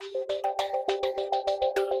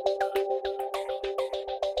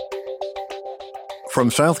From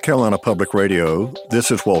South Carolina Public Radio,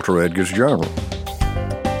 this is Walter Edgar's Journal.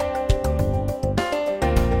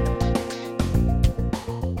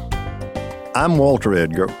 I'm Walter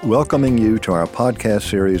Edgar, welcoming you to our podcast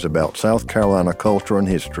series about South Carolina culture and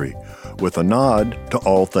history, with a nod to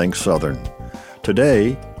all things Southern.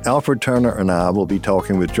 Today, Alfred Turner and I will be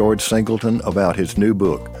talking with George Singleton about his new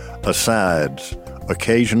book, Asides,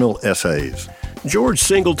 Occasional Essays. George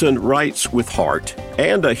Singleton writes with heart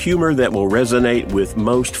and a humor that will resonate with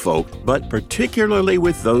most folk, but particularly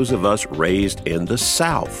with those of us raised in the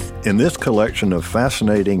South. In this collection of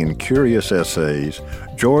fascinating and curious essays,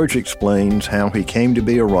 George explains how he came to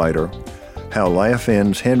be a writer, how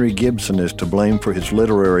Laugh-In's Henry Gibson is to blame for his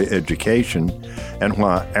literary education, and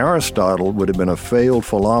why Aristotle would have been a failed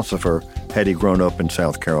philosopher had he grown up in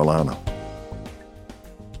South Carolina.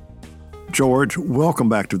 George, welcome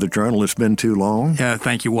back to the Journal. It's been too long. Yeah,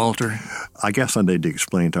 thank you, Walter. I guess I need to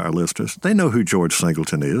explain to our listeners. They know who George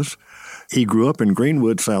Singleton is. He grew up in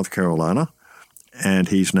Greenwood, South Carolina, and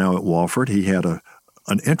he's now at Wofford. He had an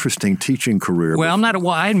interesting teaching career. Well,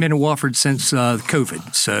 I hadn't been at Wofford since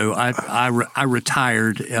COVID, so I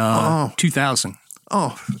retired 2000.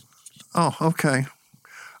 Oh, okay.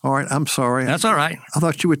 All right, I'm sorry. That's all right. I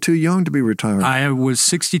thought you were too young to be retired. I was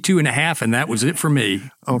 62 and a half, and that was it for me.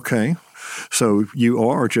 Okay. So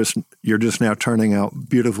you're just now turning out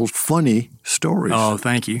beautiful, funny stories. Oh,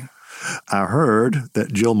 thank you. I heard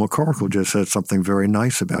that Jill McCorkle just said something very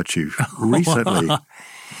nice about you recently.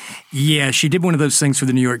 Yeah, she did one of those things for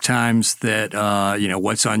the New York Times that,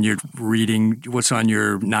 what's on your reading, what's on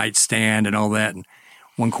your nightstand and all that. And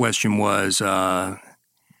one question was, who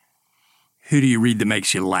do you read that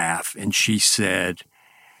makes you laugh? And she said,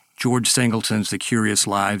 George Singleton's The Curious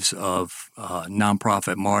Lives of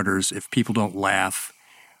Nonprofit Martyrs. If people don't laugh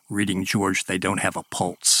reading George, they don't have a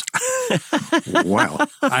pulse. Wow.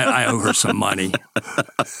 I owe her some money.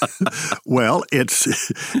 Well,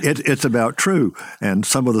 it's about true. And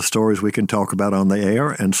some of the stories we can talk about on the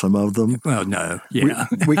air, and some of them... Well, no. Yeah.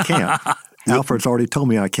 We can't. Alfred's already told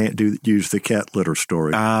me I can't use the cat litter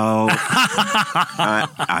story. Oh,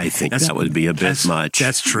 I think that would be a bit much.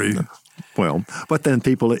 That's true. Well, but then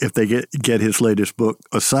people, if they get his latest book,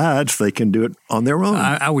 Asides, they can do it on their own.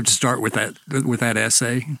 I would start with that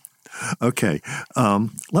essay. Okay.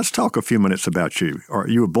 Let's talk a few minutes about you.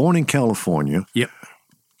 You were born in California. Yep.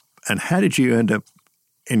 And how did you end up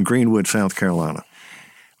in Greenwood, South Carolina?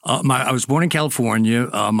 I was born in California.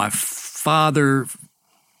 My father,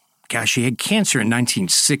 he had cancer in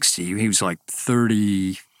 1960. He was like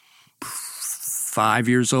 35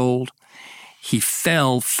 years old. He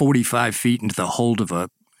fell 45 feet into the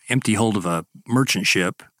empty hold of a merchant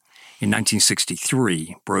ship in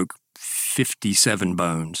 1963, broke 57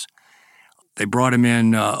 bones. They brought him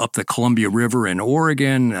in up the Columbia River in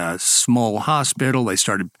Oregon, a small hospital. They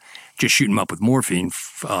started just shooting him up with morphine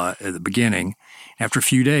at the beginning. After a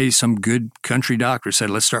few days, some good country doctor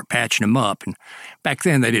said, let's start patching him up. And back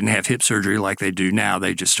then, they didn't have hip surgery like they do now.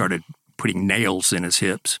 They just started putting nails in his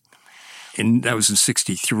hips. And that was in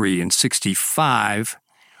 63. In 65,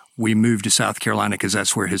 we moved to South Carolina because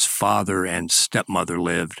that's where his father and stepmother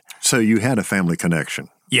lived. So you had a family connection.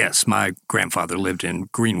 Yes, my grandfather lived in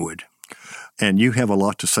Greenwood. And you have a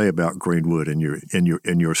lot to say about Greenwood in your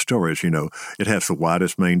stories. You know, it has the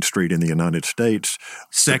widest main street in the United States.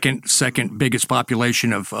 Second biggest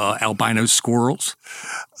population of albino squirrels.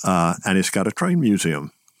 And it's got a train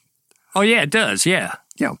museum. Oh, yeah, it does, yeah.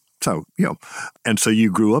 Yeah. So, and so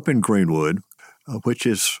you grew up in Greenwood, which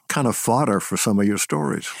is kind of fodder for some of your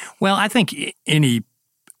stories. Well, I think any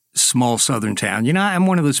small southern town, I'm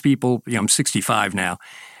one of those people, I'm 65 now.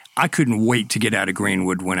 I couldn't wait to get out of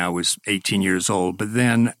Greenwood when I was 18 years old. But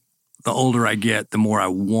then the older I get, the more I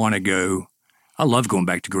want to go. I love going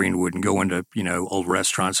back to Greenwood and going to, old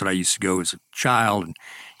restaurants that I used to go as a child and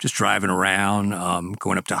just driving around,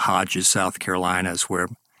 going up to Hodges, South Carolina is where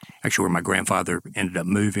my grandfather ended up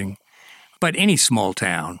moving. But any small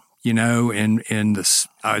town,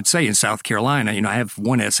 I would say in South Carolina, I have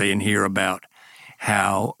one essay in here about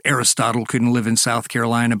how Aristotle couldn't live in South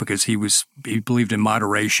Carolina because he believed in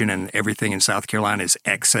moderation and everything in South Carolina is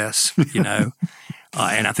excess, and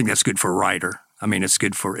I think that's good for a writer. I mean, it's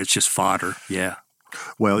just fodder, yeah.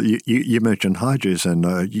 Well, you mentioned Hodges, and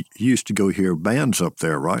you used to go hear bands up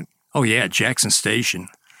there, right? Oh, yeah, Jackson Station.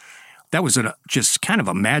 That was just kind of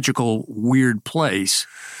a magical, weird place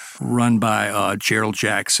run by Gerald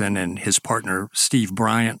Jackson and his partner, Steve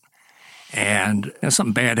Bryant. And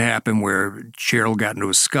something bad happened where Gerald got into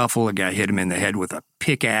a scuffle. A guy hit him in the head with a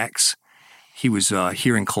pickaxe. he was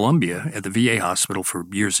here in Columbia at the VA hospital for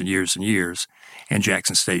years and years and years, and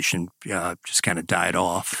Jackson Station just kind of died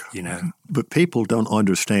off, But people don't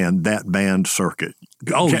understand that band circuit.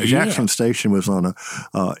 Oh, yeah. Jackson Station was on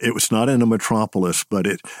it was not in a metropolis, but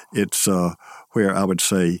it's where I would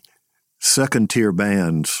say second-tier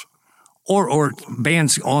bands. Or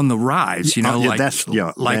bands on the rise,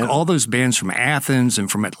 all those bands from Athens and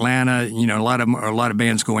from Atlanta. A lot of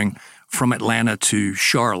bands going from Atlanta to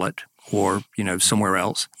Charlotte or somewhere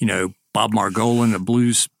else. Bob Margolin, the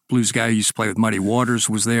blues guy who used to play with Muddy Waters,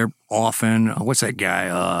 was there often. What's that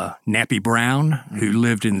guy? Nappy Brown, who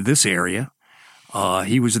lived in this area.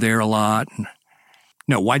 He was there a lot.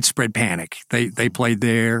 No, Widespread Panic. They played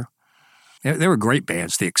there. They were great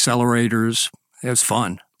bands. The Accelerators. It was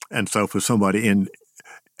fun. And so for somebody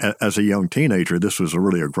as a young teenager, this was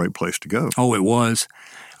really a great place to go. Oh, it was.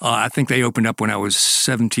 I think they opened up when I was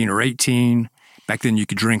 17 or 18. Back then you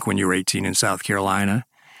could drink when you were 18 in South Carolina.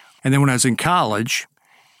 And then when I was in college,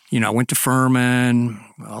 I went to Furman.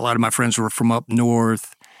 A lot of my friends were from up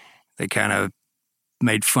north. They kind of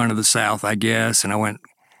made fun of the South, I guess. And I went,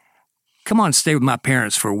 come on, stay with my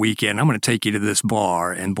parents for a weekend. I'm going to take you to this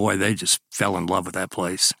bar. And boy, they just fell in love with that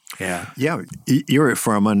place. Yeah. Yeah. You're at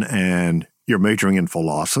Furman and you're majoring in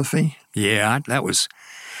philosophy? Yeah, that was,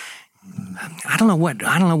 I don't know what,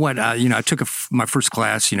 I took my first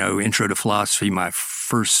class, Intro to Philosophy, my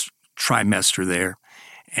first trimester there,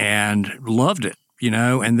 and loved it,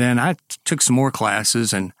 and then I took some more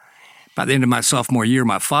classes, and by the end of my sophomore year,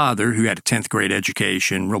 my father, who had a 10th grade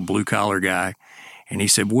education, real blue-collar guy, and he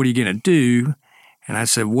said, what are you going to do? And I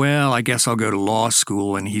said, well, I guess I'll go to law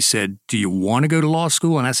school. And he said, do you want to go to law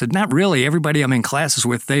school? And I said, not really. Everybody I'm in classes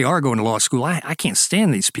with, they are going to law school. I can't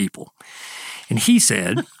stand these people. And he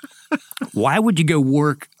said, why would you go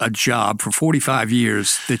work a job for 45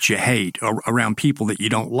 years that you hate around people that you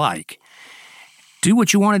don't like? Do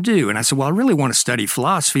what you want to do. And I said, well, I really want to study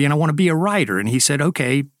philosophy and I want to be a writer. And he said,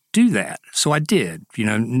 okay, do that. So I did.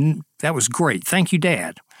 That was great. Thank you,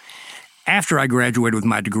 Dad. After I graduated with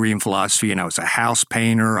my degree in philosophy, and I was a house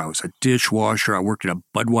painter, I was a dishwasher, I worked at a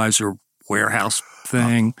Budweiser warehouse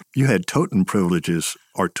thing. You had totem privileges,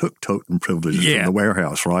 or took totem privileges in the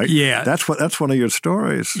warehouse, right? Yeah. That's one of your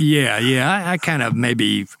stories. Yeah. I kind of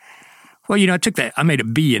maybe, well, I took that, I made a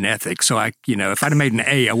B in ethics, so if I'd have made an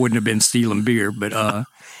A, I wouldn't have been stealing beer, but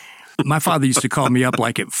my father used to call me up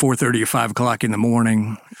like at 4:30 or 5 o'clock in the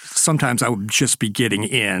morning. Sometimes I would just be getting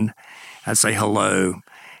in. I'd say hello.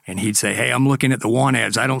 And he'd say, hey, I'm looking at the want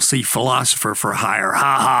ads. I don't see philosopher for hire.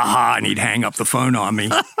 Ha, ha, ha. And he'd hang up the phone on me.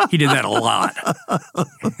 He did that a lot.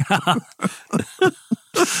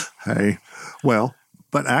 Hey, well,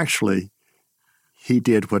 but actually, he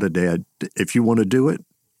did what a dad, if you want to do it,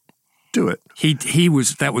 do it.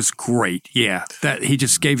 That was great. Yeah. That he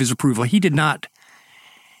just gave his approval. He died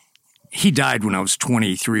when I was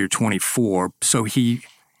 23 or 24. So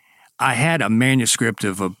I had a manuscript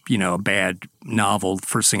of a bad novel, the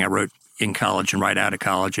first thing I wrote in college and right out of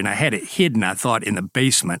college, and I had it hidden, I thought, in the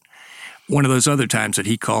basement. One of those other times that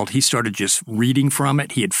he called, he started just reading from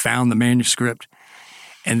it. He had found the manuscript.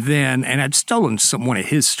 And I'd stolen one of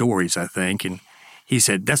his stories, I think, and he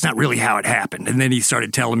said, that's not really how it happened. And then he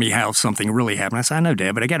started telling me how something really happened. I said, I know,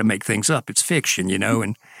 Dad, but I got to make things up. It's fiction,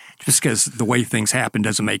 and just because the way things happen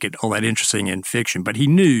doesn't make it all that interesting in fiction. But he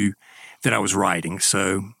knew that I was writing,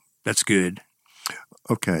 so that's good.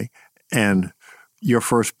 Okay. And your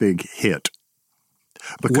first big hit?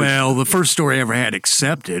 Well, the first story I ever had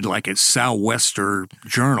accepted, like at Southwestern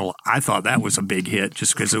Journal, I thought that was a big hit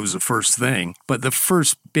just because it was the first thing. But the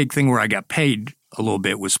first big thing where I got paid a little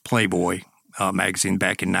bit was Playboy magazine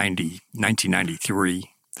back in 1993.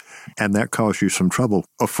 And that caused you some trouble.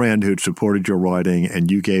 A friend who'd supported your writing,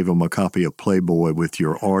 and you gave him a copy of Playboy with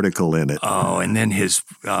your article in it. Oh, and then his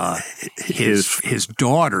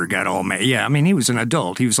daughter got all mad. Yeah, I mean, he was an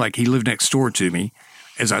adult. He lived next door to me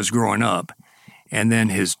as I was growing up. And then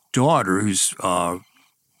his daughter, who's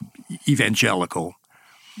evangelical,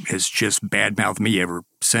 has just badmouthed me ever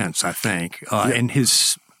since, I think. And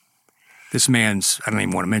this man's, I don't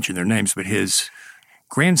even want to mention their names, but his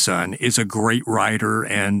grandson is a great writer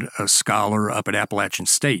and a scholar up at Appalachian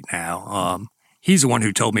State now. He's the one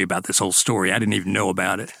who told me about this whole story. I didn't even know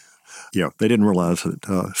about it. Yeah, they didn't realize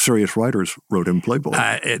that serious writers wrote in Playboy.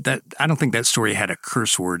 I don't think that story had a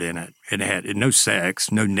curse word in it. It had no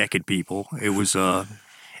sex, no naked people. It was,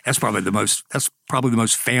 That's probably the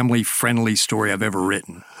most family-friendly story I've ever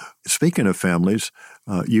written. Speaking of families,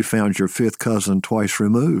 you found your fifth cousin twice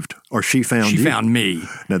removed, or she found you. She found me.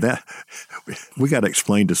 Now we got to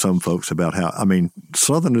explain to some folks about how,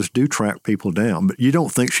 Southerners do track people down, but you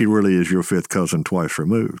don't think she really is your fifth cousin twice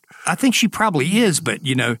removed. I think she probably is, but,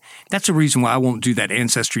 that's a reason why I won't do that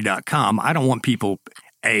Ancestry.com. I don't want people,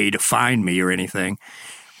 to find me or anything.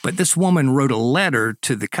 But this woman wrote a letter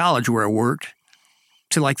to the college where I worked,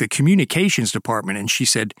 to like the communications department, and she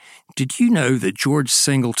said, "Did you know that George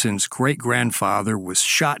Singleton's great-grandfather was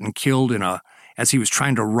shot and killed as he was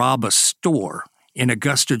trying to rob a store in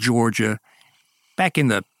Augusta, Georgia, back in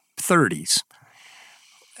the 30s?"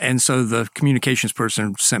 And so the communications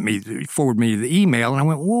person forwarded me the email, and I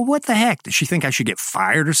went, "Well, what the heck? Does she think I should get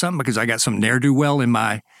fired or something because I got some ne'er-do-well in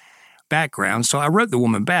my background?" So I wrote the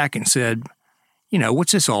woman back and said,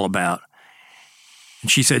 "What's this all about?" And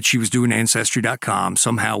she said she was doing Ancestry.com.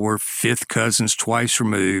 Somehow we're fifth cousins twice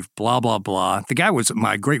removed, blah, blah, blah. The guy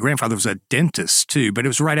my great-grandfather was a dentist too, but it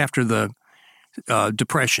was right after the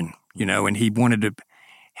Depression, and he wanted to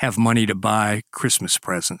have money to buy Christmas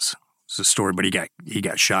presents. It's a story, but he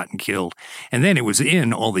got shot and killed. And then it was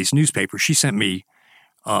in all these newspapers. She sent me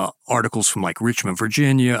articles from like Richmond,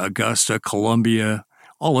 Virginia, Augusta, Columbia,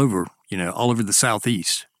 all over the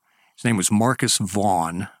Southeast. His name was Marcus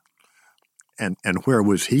Vaughn. And where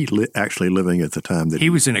was he actually living at the time?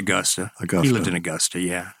 He was in Augusta. Augusta. He lived in Augusta,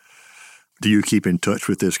 yeah. Do you keep in touch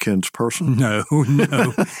with this kinsperson? No,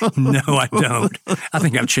 I don't. I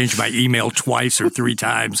think I've changed my email twice or three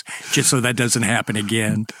times just so that doesn't happen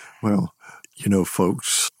again. Well,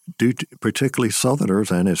 folks particularly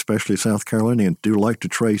Southerners and especially South Carolinians do like to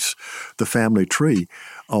trace the family tree.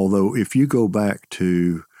 Although if you go back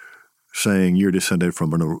to saying you're descended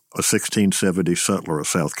from a 1670 settler of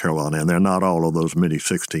South Carolina, and they're not all of those many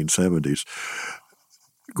 1670s.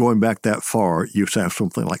 Going back that far, you have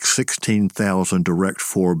something like 16,000 direct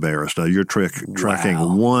forebears. Now you're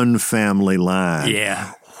tracking one family line.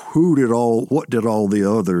 Yeah. What did all the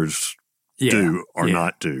others do or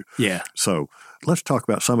not do? Yeah. So let's talk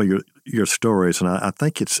about some of your stories, and I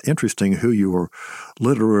think it's interesting who your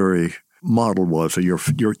literary model was, or your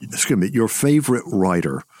favorite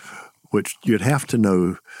writer, which you'd have to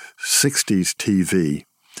know 60s TV,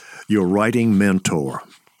 your writing mentor.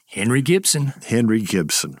 Henry Gibson.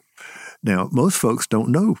 Now, most folks don't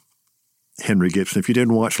know Henry Gibson. If you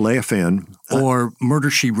didn't watch Laugh In. Or Murder,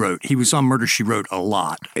 She Wrote. He was on Murder, She Wrote a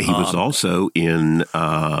lot. He was also in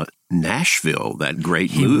Nashville, that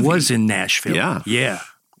great movie. He was in Nashville. Yeah.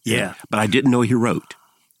 But I didn't know he wrote.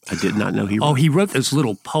 I did not know he wrote. Oh, he wrote those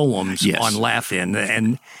little poems on Laugh In.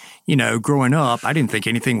 And growing up, I didn't think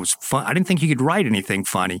anything was fun. I didn't think you could write anything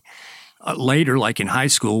funny. Later, like in high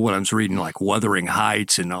school, when I was reading like Wuthering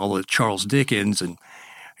Heights and all the Charles Dickens and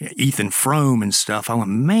Ethan Frome and stuff, I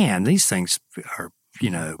went, man, these things are,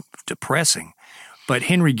 depressing. But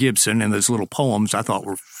Henry Gibson and those little poems I thought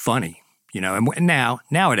were funny, And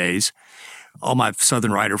nowadays, all my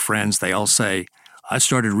Southern writer friends, they all say, I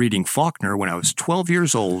started reading Faulkner when I was 12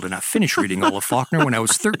 years old, and I finished reading all of Faulkner when I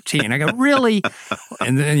was 13. I go, really?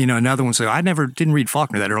 And then, another one said, I didn't read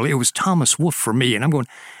Faulkner that early. It was Thomas Wolfe for me. And I'm going,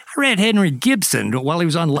 I read Henry Gibson while he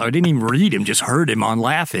was on, I didn't even read him, just heard him on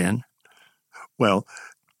Laugh In. Well,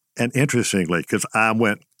 and interestingly, because I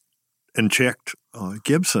went and checked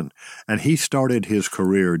Gibson, and he started his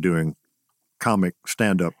career doing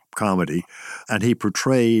stand-up comedy, and he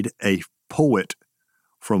portrayed a poet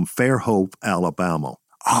from Fairhope, Alabama.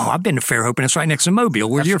 Oh, I've been to Fairhope, and it's right next to Mobile,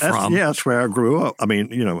 where you're from. Yeah, that's where I grew up.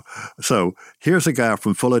 So here's a guy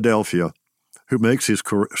from Philadelphia who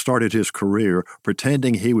started his career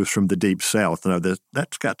pretending he was from the Deep South. Now,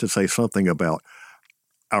 that's got to say something about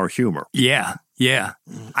our humor. Yeah.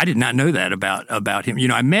 I did not know that about him.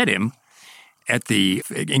 I met him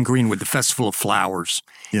in Greenwood, the Festival of Flowers.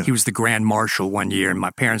 Yeah. He was the Grand Marshal one year, and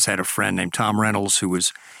my parents had a friend named Tom Reynolds who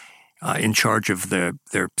was in charge of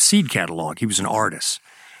their seed catalog. He was an artist,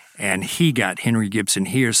 and he got Henry Gibson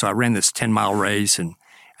here. So I ran this 10-mile race, and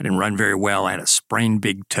I didn't run very well. I had a sprained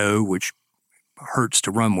big toe, which hurts to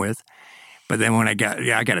run with. But then when I got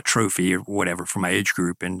a trophy or whatever for my age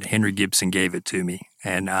group, and Henry Gibson gave it to me,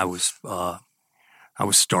 and I was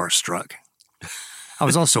starstruck. I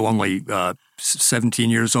was also only 17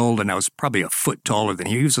 years old, and I was probably a foot taller than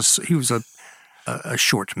he was. He was a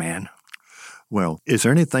short man. Well, is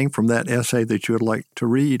there anything from that essay that you would like to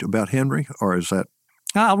read about Henry, or is that?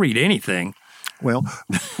 I'll read anything. Well,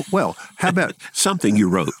 how about something you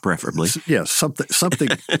wrote, preferably? Yes, something.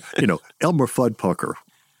 Elmer Fuddpucker.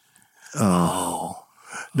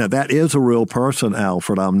 Now, that is a real person,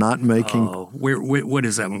 Alfred. I'm not making... Oh, what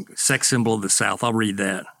is that one? Sex symbol of the South. I'll read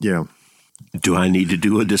that. Yeah. Do I need to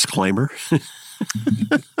do a disclaimer?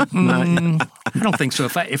 I don't think so.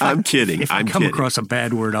 I'm kidding. If I come across a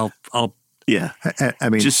bad word, I'll Yeah. I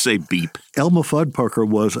mean, just say beep. Elmer Fuddrucker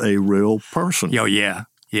was a real person. Oh, yeah.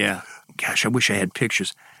 Yeah. Gosh, I wish I had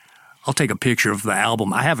pictures. I'll take a picture of the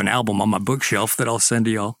album. I have an album on my bookshelf that I'll send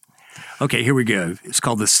to y'all. Okay, here we go. It's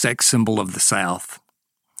called The Sex Symbol of the South.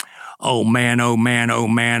 Oh, man, oh, man, oh,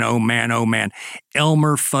 man, oh, man, oh, man.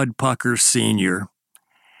 Elmer Fuddrucker Sr.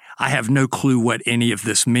 I have no clue what any of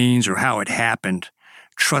this means or how it happened.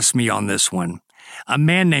 Trust me on this one. A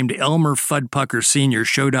man named Elmer Fuddrucker Sr.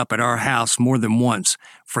 showed up at our house more than once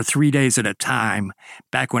for 3 days at a time,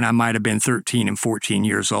 back when I might have been 13 and 14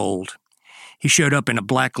 years old. He showed up in a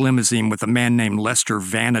black limousine with a man named Lester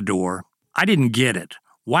Vanador. I didn't get it.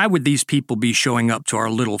 Why would these people be showing up to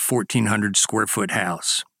our little 1,400-square-foot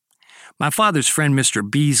house? My father's friend, Mr.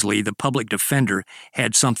 Beasley, the public defender,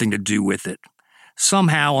 had something to do with it.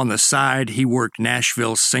 Somehow, on the side, he worked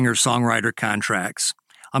Nashville singer-songwriter contracts.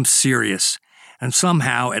 I'm serious. And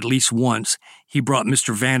somehow, at least once, he brought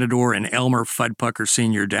Mr. Vanador and Elmer Fuddrucker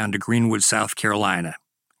Sr. down to Greenwood, South Carolina.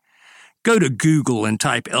 Go to Google and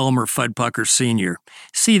type Elmer Fuddrucker Sr.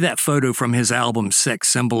 See that photo from his album Sex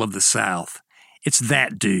Symbol of the South. It's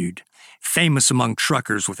that dude, famous among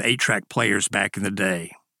truckers with 8-track players back in the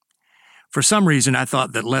day. For some reason, I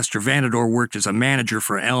thought that Lester Vanador worked as a manager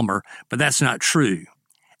for Elmer, but that's not true.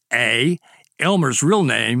 A. Elmer's real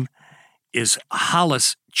name is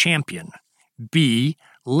Hollis Champion. B.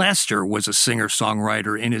 Lester was a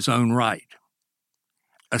singer-songwriter in his own right.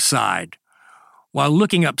 Aside. While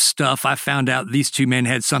looking up stuff, I found out these two men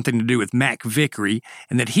had something to do with Mac Vickery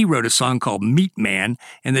and that he wrote a song called Meat Man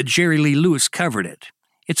and that Jerry Lee Lewis covered it.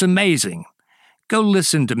 It's amazing. Go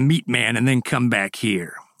listen to Meat Man and then come back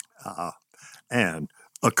here. And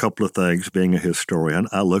a couple of things, being a historian,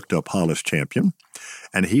 I looked up Hollis Champion,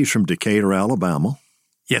 and he's from Decatur, Alabama.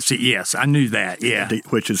 Yes, I knew that, yeah.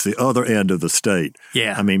 Which is the other end of the state.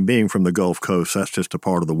 Yeah. I mean, being from the Gulf Coast, that's just a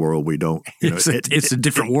part of the world we don't. It's a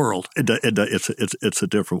different world. It's a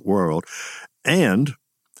different world. And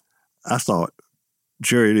I thought,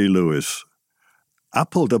 Jerry Lee Lewis, I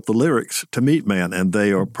pulled up the lyrics to Meat Man, and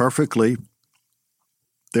they are they're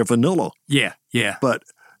vanilla. Yeah. But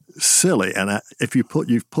silly. And if you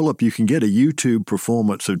pull up, you can get a YouTube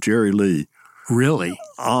performance of Jerry Lee. Really?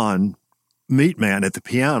 On Meat Man at the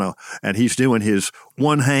piano, and he's doing his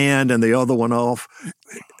one hand and the other one off.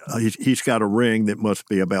 He's got a ring that must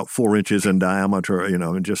be about 4 inches in diameter,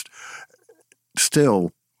 and just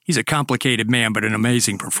still. He's a complicated man, but an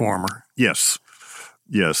amazing performer. Yes.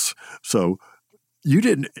 So you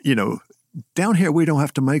didn't, down here we don't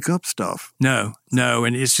have to make up stuff. No,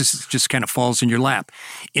 and it's just kind of falls in your lap.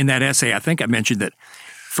 In that essay, I think I mentioned that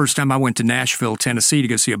first time I went to Nashville, Tennessee to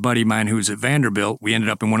go see a buddy of mine who was at Vanderbilt, we ended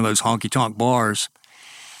up in one of those honky-tonk bars.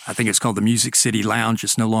 I think it's called the Music City Lounge.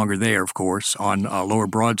 It's no longer there, of course, on Lower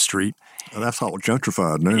Broad Street. Well, that's all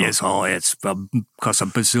gentrified now. It's costs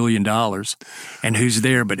 $1 bazillion. And who's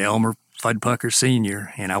there but Elmer Fuddrucker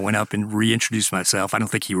Sr.? And I went up and reintroduced myself. I don't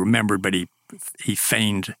think he remembered, but he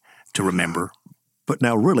feigned to remember. But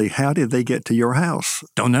now, really, how did they get to your house?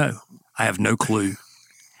 Don't know. I have no clue.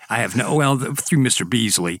 Through Mr.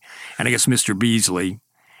 Beasley. And I guess Mr. Beasley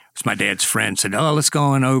was my dad's friend, said, let's go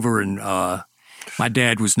on over. And my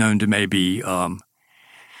dad was known to maybe do a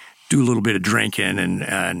little bit of drinking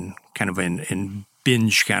and kind of in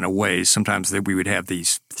binge kind of ways. Sometimes we would have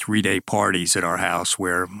these 3-day parties at our house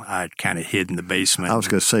where I'd kind of hid in the basement. I was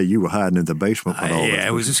going to say, you were hiding in the basement with all this. Yeah,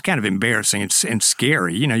 it was just kind of embarrassing and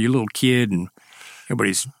scary. You're a little kid and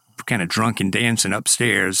everybody's kind of drunk and dancing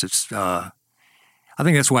upstairs. I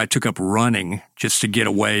think that's why I took up running, just to get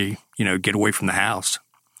away from the house.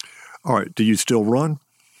 All right. Do you still run?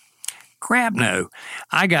 Crap, no.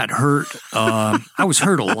 I got hurt. I was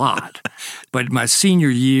hurt a lot. But my senior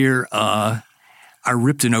year, I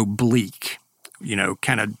ripped an oblique,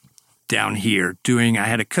 kind of down here. I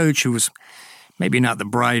had a coach who was maybe not the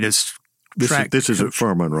brightest. This is at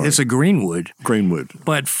Furman, right? It's at Greenwood.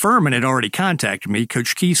 But Furman had already contacted me,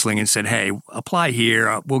 Coach Kiesling, and said, hey, apply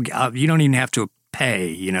here. You don't even have to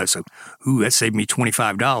pay, so that saved me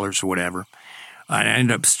 $25 or whatever. I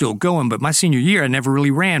ended up still going, but my senior year I never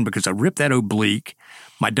really ran because I ripped that oblique.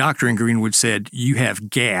 My doctor in Greenwood said, you have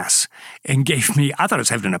gas, and gave me, I thought I was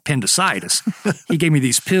having an appendicitis. He gave me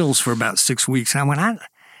these pills for about 6 weeks, and I went, I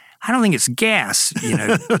don't think it's gas,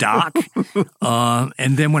 doc.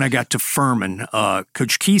 And then when I got to Furman,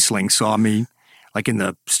 Coach Kiesling saw me like in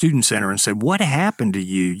the student center and said, what happened to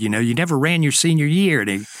you? You never ran your senior year.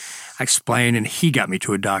 And I explained, and he got me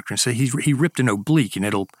to a doctor and said he ripped an oblique, and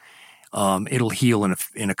it'll heal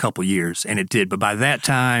in a couple years, and it did. But by that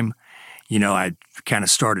time, I kind of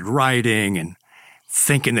started writing and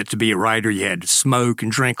thinking that to be a writer, you had to smoke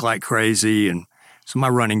and drink like crazy. And so my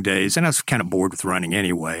running days, and I was kind of bored with running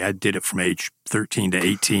anyway. I did it from age 13 to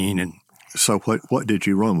 18. And so what did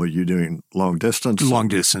you run? Were you doing long distance? Long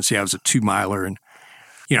distance, yeah. I was a 2-miler. And,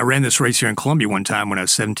 I ran this race here in Columbia one time when I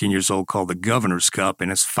was 17 years old called the Governor's Cup, and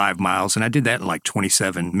it's 5 miles. And I did that in like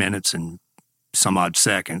 27 minutes and some odd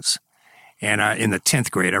seconds. And in the 10th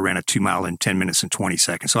grade, I ran a 2-mile in 10 minutes and 20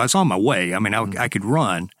 seconds. So I was on my way. I mean, I could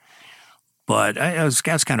run, but I was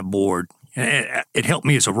kind of bored. It helped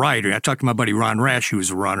me as a writer. I talked to my buddy Ron Rash, who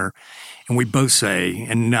was a runner, and we both say,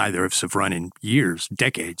 and neither of us have run in years,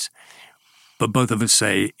 decades, but both of us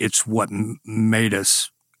say it's what made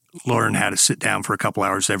us learn how to sit down for a couple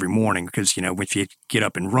hours every morning, because, if you get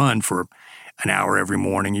up and run for an hour every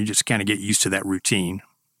morning, you just kind of get used to that routine.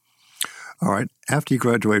 All right. After you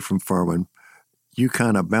graduated from Furman, you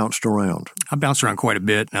kind of bounced around. I bounced around quite a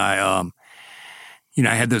bit. And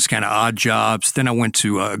I had those kind of odd jobs. Then I went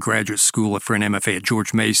to a graduate school for an MFA at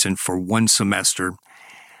George Mason for one semester.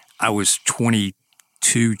 I was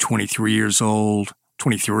 22, 23 years old,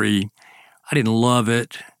 23. I didn't love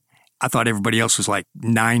it. I thought everybody else was like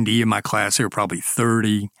 90 in my class. They were probably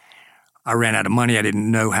 30. I ran out of money. I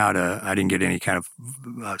didn't get any kind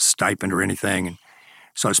of stipend or anything. And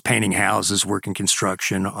so I was painting houses, working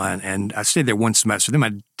construction, and I stayed there one semester. Then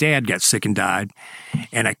my dad got sick and died,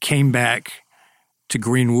 and I came back to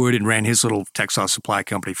Greenwood and ran his little textile supply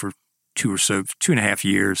company for 2.5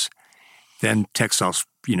 years. Then textiles,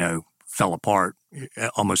 fell apart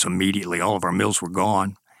almost immediately. All of our mills were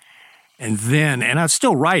gone. And I was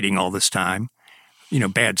still writing all this time,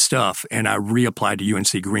 bad stuff. And I reapplied to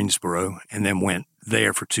UNC Greensboro and then went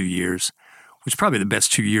there for 2 years, which was probably the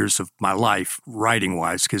best 2 years of my life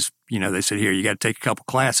writing-wise, because, they said, here, you got to take a couple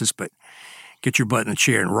classes, but get your butt in the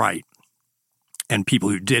chair and write. And people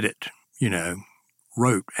who did it,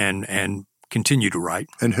 wrote and continue to write.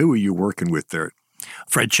 And who were you working with there?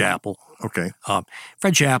 Fred Chappell. Okay.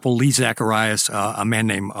 Fred Chappell, Lee Zacharias, a man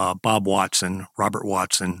named Bob Watson, Robert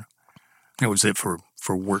Watson. That was it for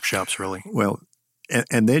workshops, really. Well,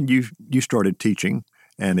 and then you started teaching,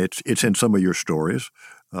 and it's in some of your stories.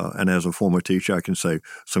 And as a former teacher, I can say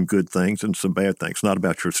some good things and some bad things. Not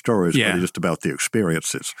about your stories, but just about the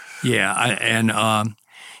experiences. Yeah, I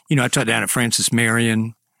taught down at Francis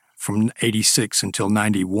Marion from 86 until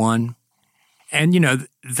 91. And,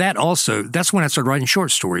 that's when I started writing short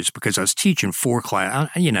stories, because I was teaching 4 class.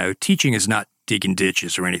 Teaching is not digging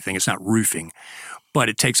ditches or anything. It's not roofing. But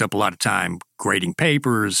it takes up a lot of time grading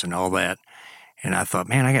papers and all that. And I thought,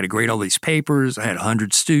 man, I got to grade all these papers. I had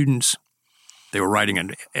 100 students. They were writing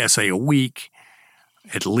an essay a week,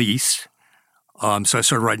 at least. So I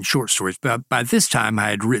started writing short stories. But by this time,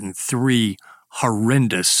 I had written 3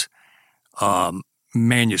 horrendous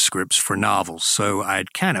manuscripts for novels. So I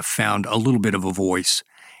had kind of found a little bit of a voice.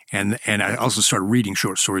 And I also started reading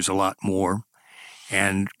short stories a lot more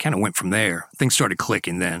and kind of went from there. Things started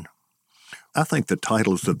clicking then. I think the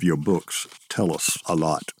titles of your books tell us a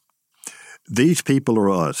lot. These People Are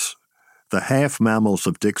Us, The Half Mammals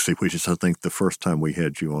of Dixie, which is, I think, the first time we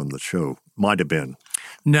had you on the show. Might have been.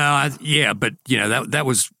 No, but, that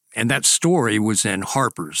was, and that story was in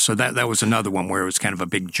Harper's. So that was another one where it was kind of a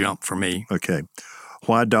big jump for me. Okay.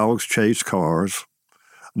 Why Dogs Chase Cars,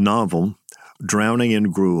 Novel, Drowning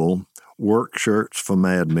in Gruel, Work Shirts for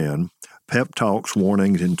Madmen, Pep Talks,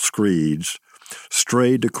 Warnings, and Screeds,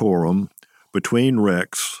 Stray Decorum, Between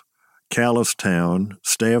Wrecks, Callous Town,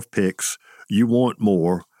 Staff Picks, You Want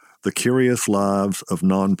More, The Curious Lives of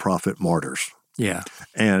Nonprofit Martyrs. Yeah.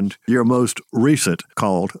 And your most recent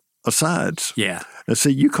called Asides. Yeah. Now,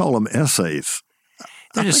 see, you call them essays.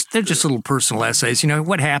 They're just little personal essays.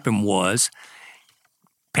 What happened was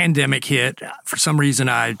pandemic hit. For some reason,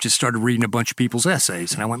 I just started reading a bunch of people's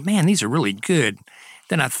essays, and I went, man, these are really good.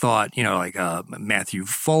 Then I thought, Matthew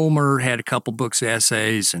Fulmer had a couple books of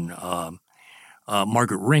essays, and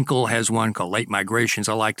Margaret Wrinkle has one called Late Migrations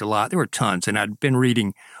I liked a lot. There were tons, and I'd been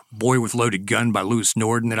reading Boy with Loaded Gun by Lewis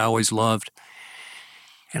Norden that I always loved.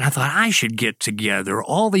 And I thought I should get together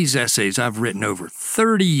all these essays I've written over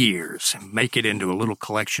 30 years and make it into a little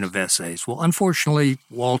collection of essays. Well, unfortunately,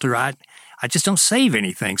 Walter, I just don't save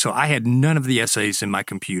anything, so I had none of the essays in my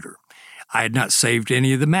computer. I had not saved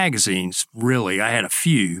any of the magazines, really. I had a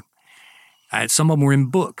few. Some of them were in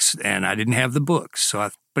books, and I didn't have the books.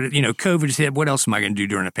 But COVID hit. What else am I going to do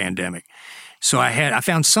during a pandemic? So I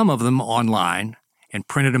found some of them online and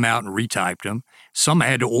printed them out and retyped them. Some I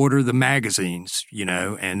had to order the magazines,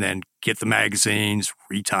 and then get the magazines,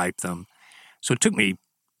 retype them. So it took me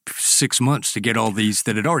 6 months to get all these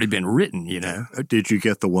that had already been written, you know. Did you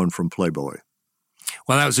get the one from Playboy?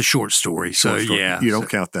 Well, that was a short story. Yeah. You don't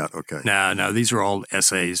count that, okay. No, these are all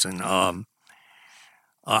essays. And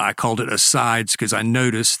I called it Asides because I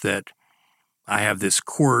noticed that I have this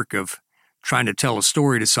quirk of trying to tell a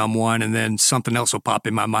story to someone, and then something else will pop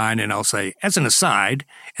in my mind, and I'll say, as an aside,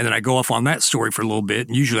 and then I go off on that story for a little bit,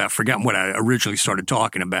 and usually I've forgotten what I originally started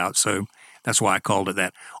talking about, so that's why I called it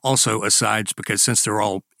that. Also, asides, because since they're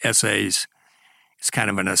all essays, it's kind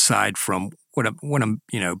of an aside from what I'm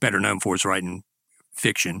better known for is writing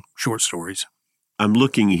fiction, short stories. I'm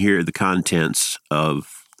looking here at the contents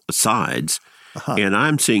of Asides, and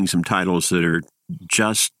I'm seeing some titles that are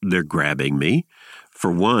they're grabbing me.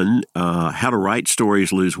 For one, How to Write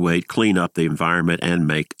Stories, Lose Weight, Clean Up the Environment, and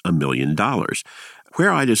Make $1 Million,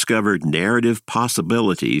 where I discovered narrative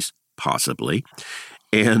possibilities, possibly,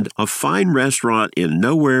 and a fine restaurant in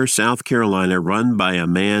Nowhere, South Carolina, run by a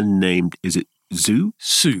man named, is it Zoo?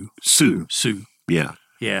 Sue. Yeah.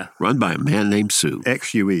 Yeah. Run by a man named Sue.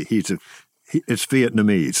 X-U-E. It's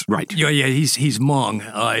Vietnamese. Right. Yeah, he's Hmong.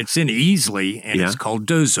 It's in Easley, and it's called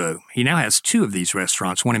Dozo. He now has 2 of these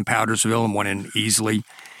restaurants, one in Powdersville and one in Easley.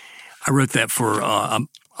 I wrote that for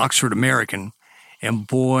Oxford American, and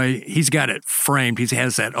boy, he's got it framed. He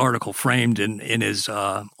has that article framed in his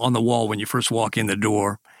on the wall when you first walk in the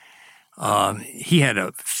door. He had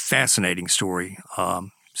a fascinating story.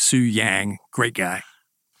 Sue Yang, great guy.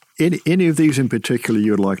 Any of these in particular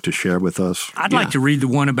you would like to share with us? I'd like to read the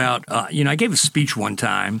one about, I gave a speech one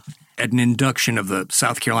time at an induction of the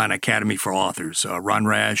South Carolina Academy for Authors. Ron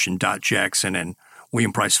Rash and Dot Jackson and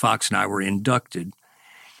William Price Fox and I were inducted.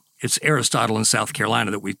 It's Aristotle in South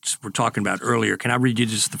Carolina that we were talking about earlier. Can I read you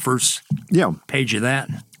just the first page of that?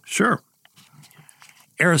 Sure.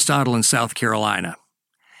 Aristotle in South Carolina.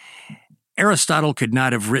 Aristotle could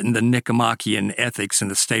not have written the Nicomachean Ethics in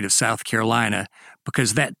the state of South Carolina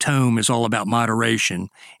because that tome is all about moderation,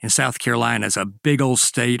 and South Carolina is a big old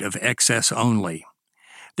state of excess only.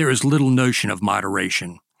 There is little notion of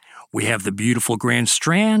moderation. We have the beautiful Grand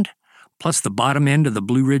Strand, plus the bottom end of the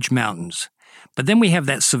Blue Ridge Mountains. But then we have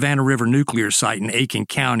that Savannah River nuclear site in Aiken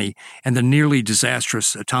County and the nearly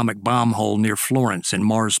disastrous atomic bomb hole near Florence and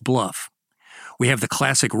Mars Bluff. We have the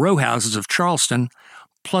classic row houses of Charleston,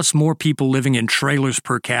 plus more people living in trailers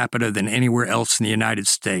per capita than anywhere else in the United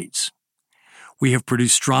States. We have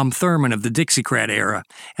produced Strom Thurmond of the Dixiecrat era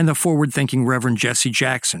and the forward-thinking Reverend Jesse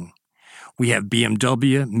Jackson. We have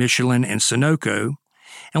BMW, Michelin, and Sunoco,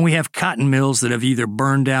 and we have cotton mills that have either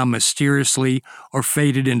burned down mysteriously or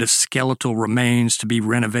faded into skeletal remains to be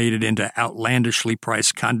renovated into outlandishly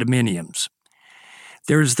priced condominiums.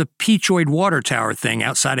 There's the Peachoid Water Tower thing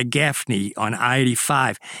outside of Gaffney on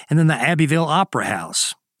I-85, and then the Abbeville Opera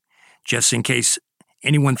House. Just in case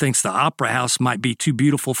anyone thinks the Opera House might be too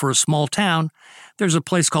beautiful for a small town, there's a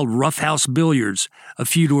place called Rough House Billiards a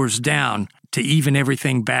few doors down to even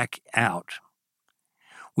everything back out.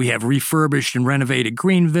 We have refurbished and renovated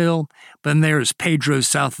Greenville, but then there's Pedro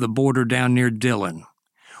south of the border down near Dillon.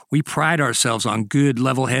 We pride ourselves on good,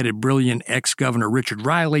 level-headed, brilliant ex-Governor Richard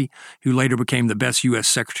Riley, who later became the best U.S.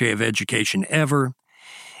 Secretary of Education ever.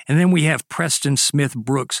 And then we have Preston Smith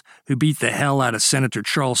Brooks, who beat the hell out of Senator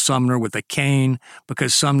Charles Sumner with a cane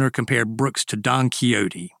because Sumner compared Brooks to Don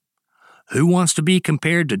Quixote. Who wants to be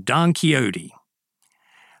compared to Don Quixote?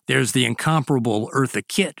 There's the incomparable Eartha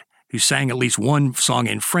Kitt, who sang at least one song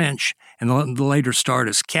in French and later starred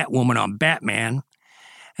as Catwoman on Batman.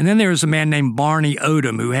 And then there was a man named Barney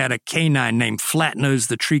Odom who had a canine named Flatnose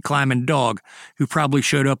the tree-climbing dog who probably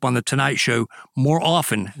showed up on The Tonight Show more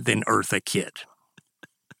often than Eartha Kitt.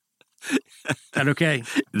 That okay?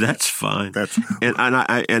 That's fine.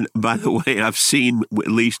 And by the way, I've seen at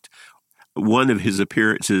least one of his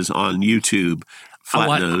appearances on YouTube,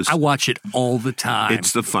 Flatnose. I watch it all the time.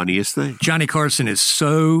 It's the funniest thing. Johnny Carson is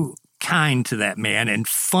so kind to that man and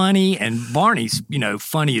funny, and Barney's,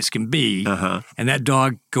 funny as can be. And that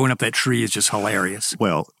dog going up that tree is just hilarious.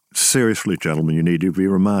 Well, seriously, gentlemen, you need to be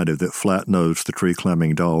reminded that Flatnose, the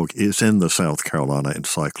tree-climbing dog, is in the South Carolina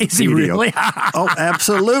Encyclopedia. Is he really? Oh,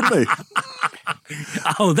 absolutely.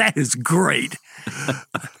 Oh, that is great.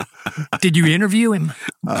 Did you interview him?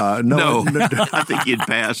 No. I think he'd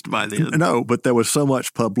passed by then. No, but there was so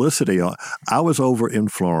much publicity. I was over in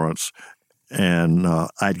Florence, and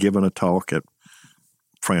I'd given a talk at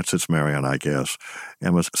Francis Marion, I guess,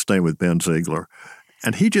 and was staying with Ben Ziegler.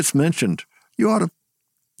 And he just mentioned, you ought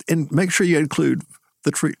to make sure you include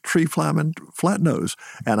the tree-climbing Flatnose.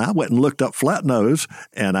 And I went and looked up Flatnose,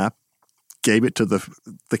 and I gave it to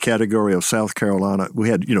the category of South Carolina. We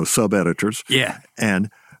had, sub-editors. Yeah. And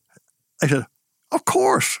I said, of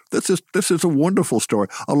course, this is a wonderful story,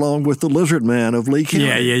 along with the Lizard Man of Lee County.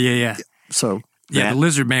 Yeah. So the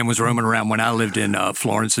Lizard Man was roaming around when I lived in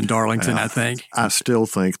Florence and Darlington, I think. I still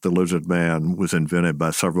think the Lizard Man was invented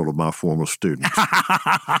by several of my former students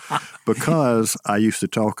because I used to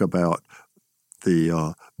talk about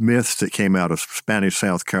the myths that came out of Spanish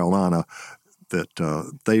South Carolina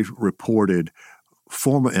that they reported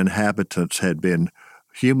former inhabitants had been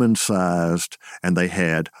human-sized, and they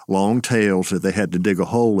had long tails that they had to dig a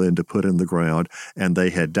hole in to put in the ground, and they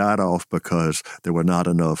had died off because there were not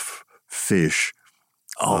enough fish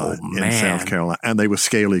in South Carolina, and they were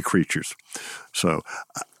scaly creatures. So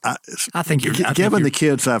I think given the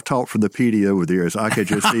kids I've taught from the PD over the years, I could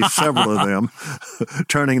just see several of them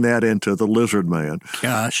turning that into the Lizard Man.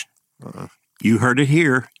 Gosh. You heard it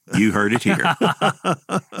here. You heard it here.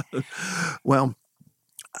 Well,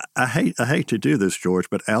 I hate to do this, George,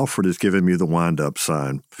 but Alfred has given me the wind-up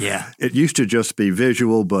sign. Yeah. It used to just be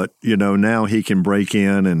visual, but, now he can break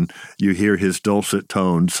in and you hear his dulcet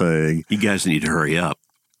tone saying, you guys need to hurry up.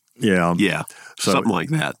 Yeah. Yeah, so, something like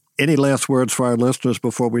that. Any last words for our listeners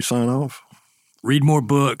before we sign off? Read more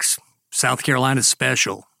books. South Carolina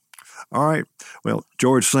special. All right. Well,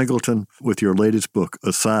 George Singleton, with your latest book,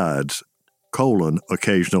 Asides,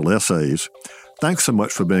 Occasional Essays. Thanks so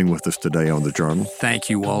much for being with us today on The Journal. Thank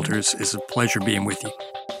you, Walters. It's a pleasure being with you.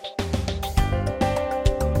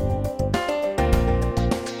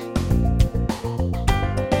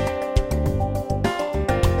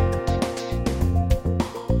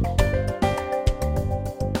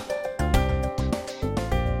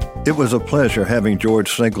 It was a pleasure having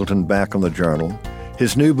George Singleton back on The Journal.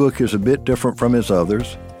 His new book is a bit different from his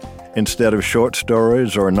others. Instead of short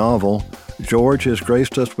stories or a novel, George has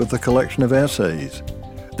graced us with a collection of essays.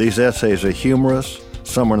 These essays are humorous,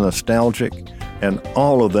 some are nostalgic, and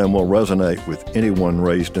all of them will resonate with anyone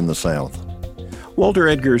raised in the South. Walter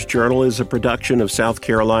Edgar's Journal is a production of South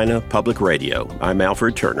Carolina Public Radio. I'm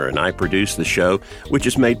Alfred Turner, and I produce the show, which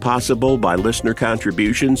is made possible by listener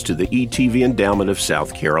contributions to the ETV Endowment of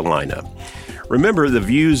South Carolina. Remember, the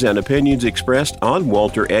views and opinions expressed on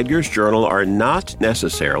Walter Edgar's Journal are not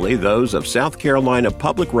necessarily those of South Carolina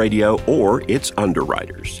Public Radio or its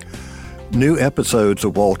underwriters. New episodes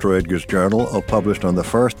of Walter Edgar's Journal are published on the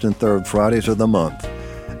first and third Fridays of the month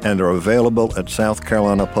and are available at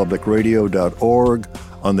southcarolinapublicradio.org,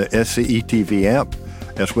 on the SCETV app,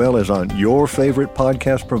 as well as on your favorite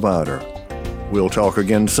podcast provider. We'll talk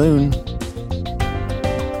again soon.